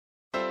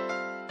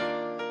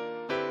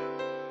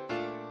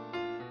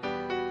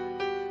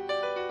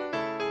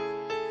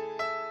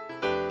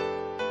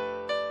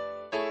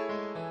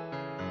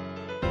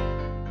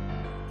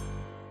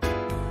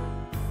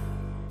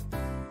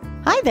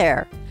Hi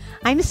there,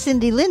 I'm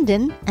Cindy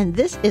Linden, and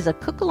this is a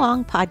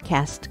Cookalong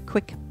podcast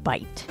quick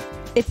bite.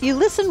 If you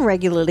listen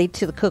regularly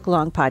to the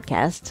Cookalong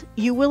podcast,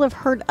 you will have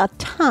heard a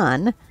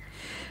ton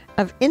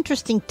of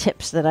interesting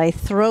tips that I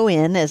throw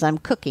in as I'm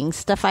cooking,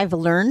 stuff I've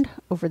learned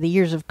over the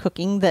years of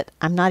cooking that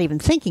I'm not even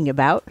thinking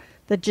about,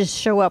 that just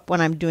show up when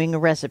I'm doing a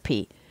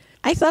recipe.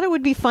 I thought it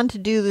would be fun to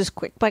do this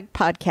quick bite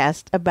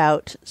podcast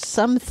about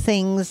some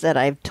things that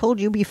I've told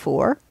you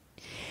before,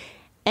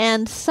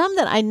 and some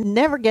that I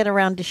never get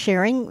around to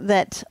sharing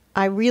that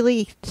I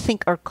really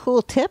think are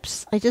cool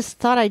tips. I just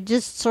thought I'd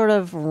just sort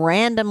of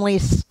randomly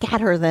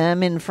scatter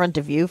them in front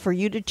of you for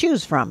you to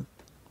choose from.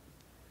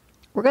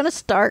 We're going to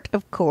start,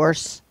 of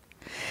course,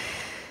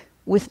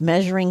 with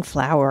measuring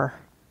flour.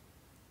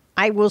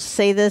 I will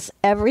say this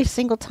every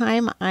single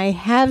time. I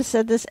have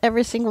said this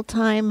every single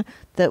time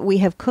that we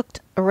have cooked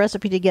a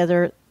recipe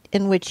together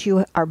in which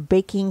you are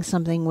baking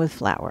something with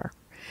flour,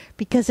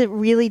 because it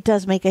really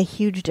does make a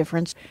huge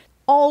difference.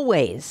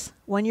 Always,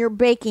 when you're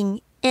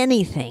baking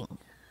anything,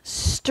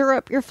 stir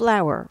up your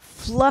flour,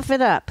 fluff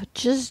it up,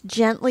 just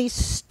gently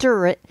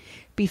stir it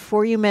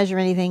before you measure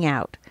anything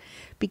out,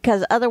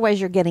 because otherwise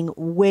you're getting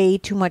way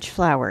too much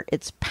flour.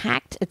 It's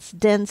packed, it's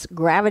dense,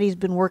 gravity's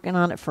been working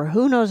on it for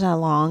who knows how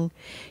long.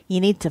 You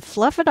need to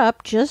fluff it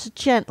up just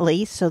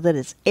gently so that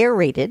it's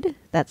aerated,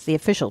 that's the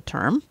official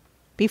term,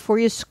 before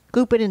you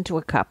scoop it into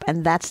a cup.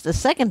 And that's the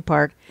second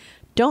part.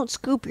 Don't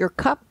scoop your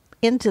cup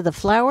into the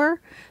flour,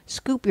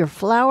 scoop your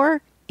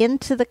flour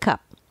into the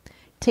cup.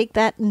 Take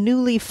that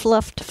newly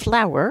fluffed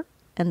flour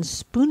and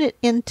spoon it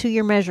into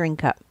your measuring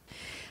cup.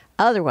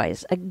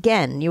 Otherwise,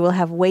 again, you will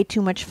have way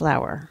too much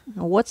flour.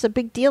 Now, what's the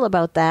big deal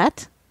about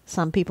that?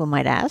 Some people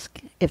might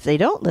ask, if they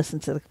don't listen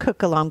to the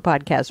Cookalong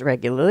podcast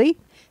regularly.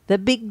 The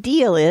big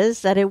deal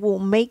is that it will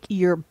make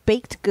your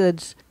baked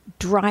goods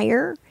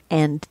drier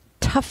and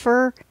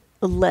tougher,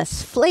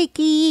 less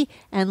flaky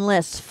and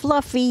less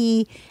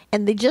fluffy,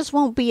 and they just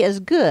won't be as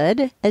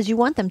good as you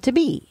want them to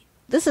be.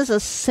 This is a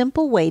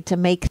simple way to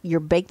make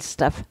your baked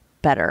stuff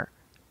better.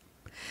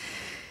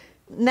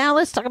 Now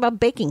let's talk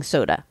about baking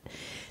soda.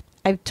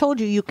 I've told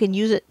you you can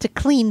use it to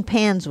clean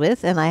pans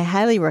with, and I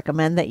highly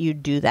recommend that you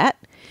do that.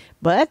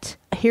 But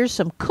here's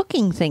some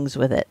cooking things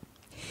with it.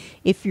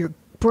 If you're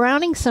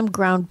browning some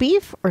ground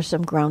beef or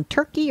some ground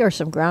turkey or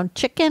some ground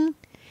chicken,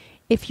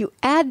 if you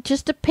add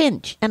just a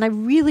pinch, and I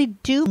really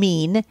do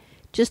mean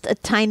just a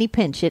tiny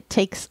pinch, it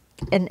takes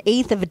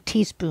 1/8 of a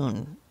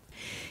teaspoon.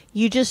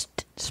 You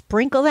just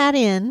sprinkle that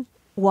in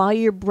while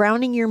you're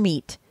browning your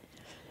meat,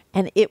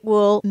 and it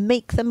will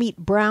make the meat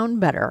brown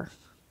better.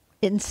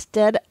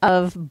 Instead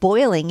of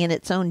boiling in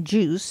its own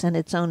juice and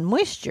its own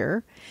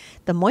moisture,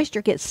 the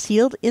moisture gets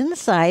sealed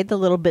inside the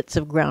little bits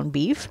of ground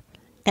beef,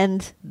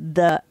 and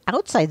the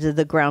outsides of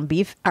the ground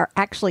beef are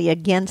actually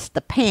against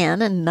the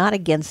pan and not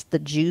against the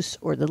juice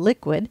or the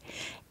liquid,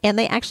 and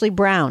they actually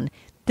brown.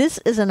 This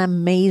is an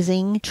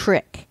amazing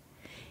trick.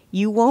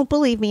 You won't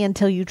believe me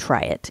until you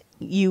try it.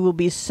 You will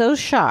be so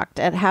shocked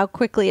at how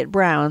quickly it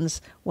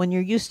browns when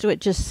you're used to it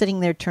just sitting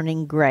there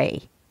turning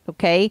gray.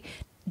 Okay?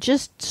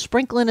 Just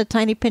sprinkle in a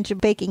tiny pinch of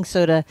baking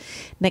soda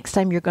next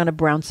time you're going to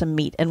brown some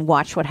meat and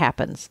watch what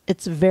happens.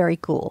 It's very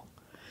cool.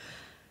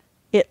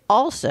 It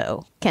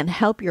also can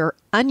help your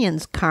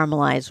onions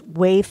caramelize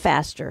way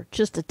faster.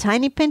 Just a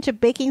tiny pinch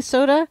of baking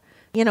soda.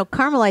 You know,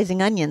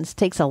 caramelizing onions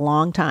takes a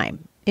long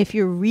time. If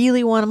you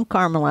really want them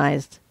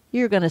caramelized,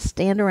 you're going to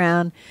stand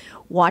around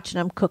watching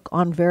them cook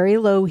on very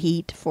low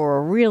heat for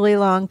a really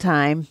long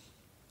time,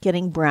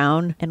 getting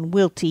brown and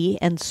wilty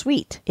and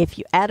sweet. If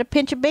you add a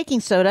pinch of baking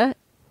soda,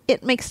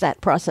 it makes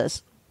that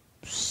process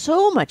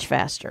so much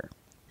faster.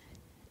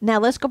 Now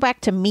let's go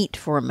back to meat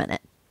for a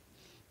minute.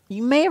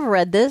 You may have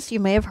read this, you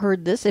may have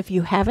heard this. If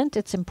you haven't,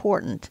 it's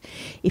important.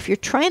 If you're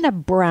trying to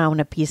brown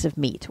a piece of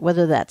meat,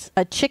 whether that's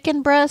a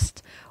chicken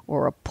breast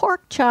or a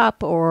pork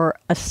chop or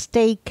a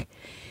steak,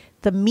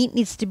 the meat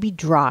needs to be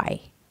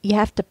dry. You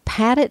have to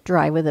pat it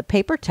dry with a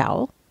paper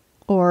towel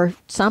or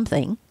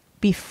something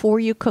before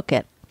you cook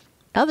it.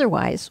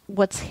 Otherwise,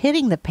 what's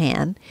hitting the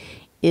pan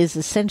is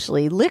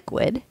essentially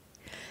liquid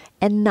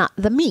and not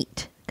the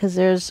meat, because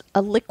there's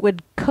a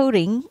liquid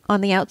coating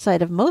on the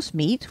outside of most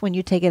meat when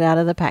you take it out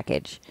of the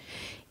package.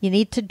 You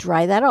need to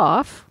dry that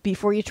off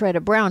before you try to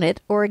brown it,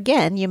 or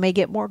again, you may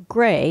get more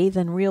gray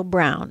than real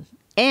brown.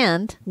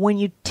 And when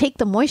you take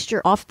the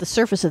moisture off the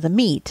surface of the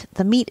meat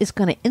is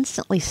going to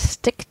instantly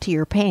stick to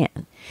your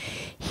pan.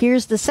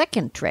 Here's the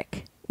second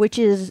trick, which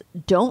is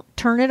don't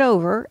turn it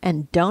over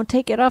and don't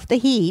take it off the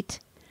heat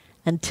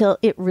until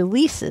it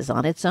releases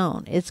on its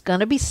own. It's going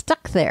to be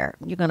stuck there.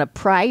 You're going to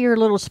pry your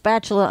little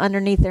spatula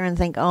underneath there and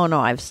think, oh no,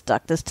 I've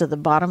stuck this to the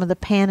bottom of the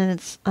pan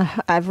and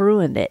I've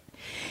ruined it.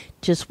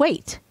 Just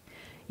wait.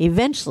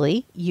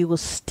 Eventually, you will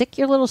stick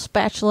your little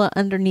spatula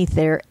underneath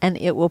there and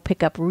it will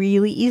pick up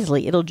really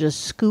easily. It'll just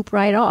scoop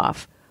right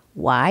off.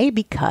 Why?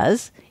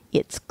 Because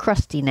it's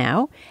crusty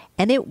now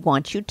and it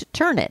wants you to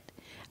turn it.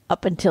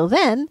 Up until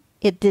then,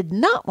 it did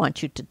not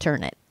want you to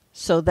turn it.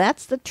 So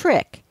that's the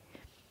trick.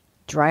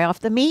 Dry off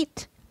the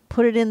meat,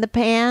 put it in the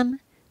pan,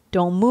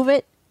 don't move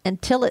it,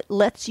 until it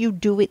lets you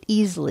do it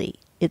easily.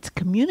 It's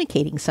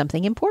communicating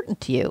something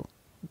important to you.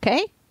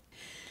 Okay?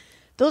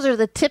 Those are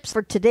the tips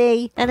for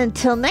today. And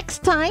until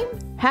next time,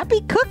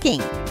 happy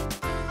cooking!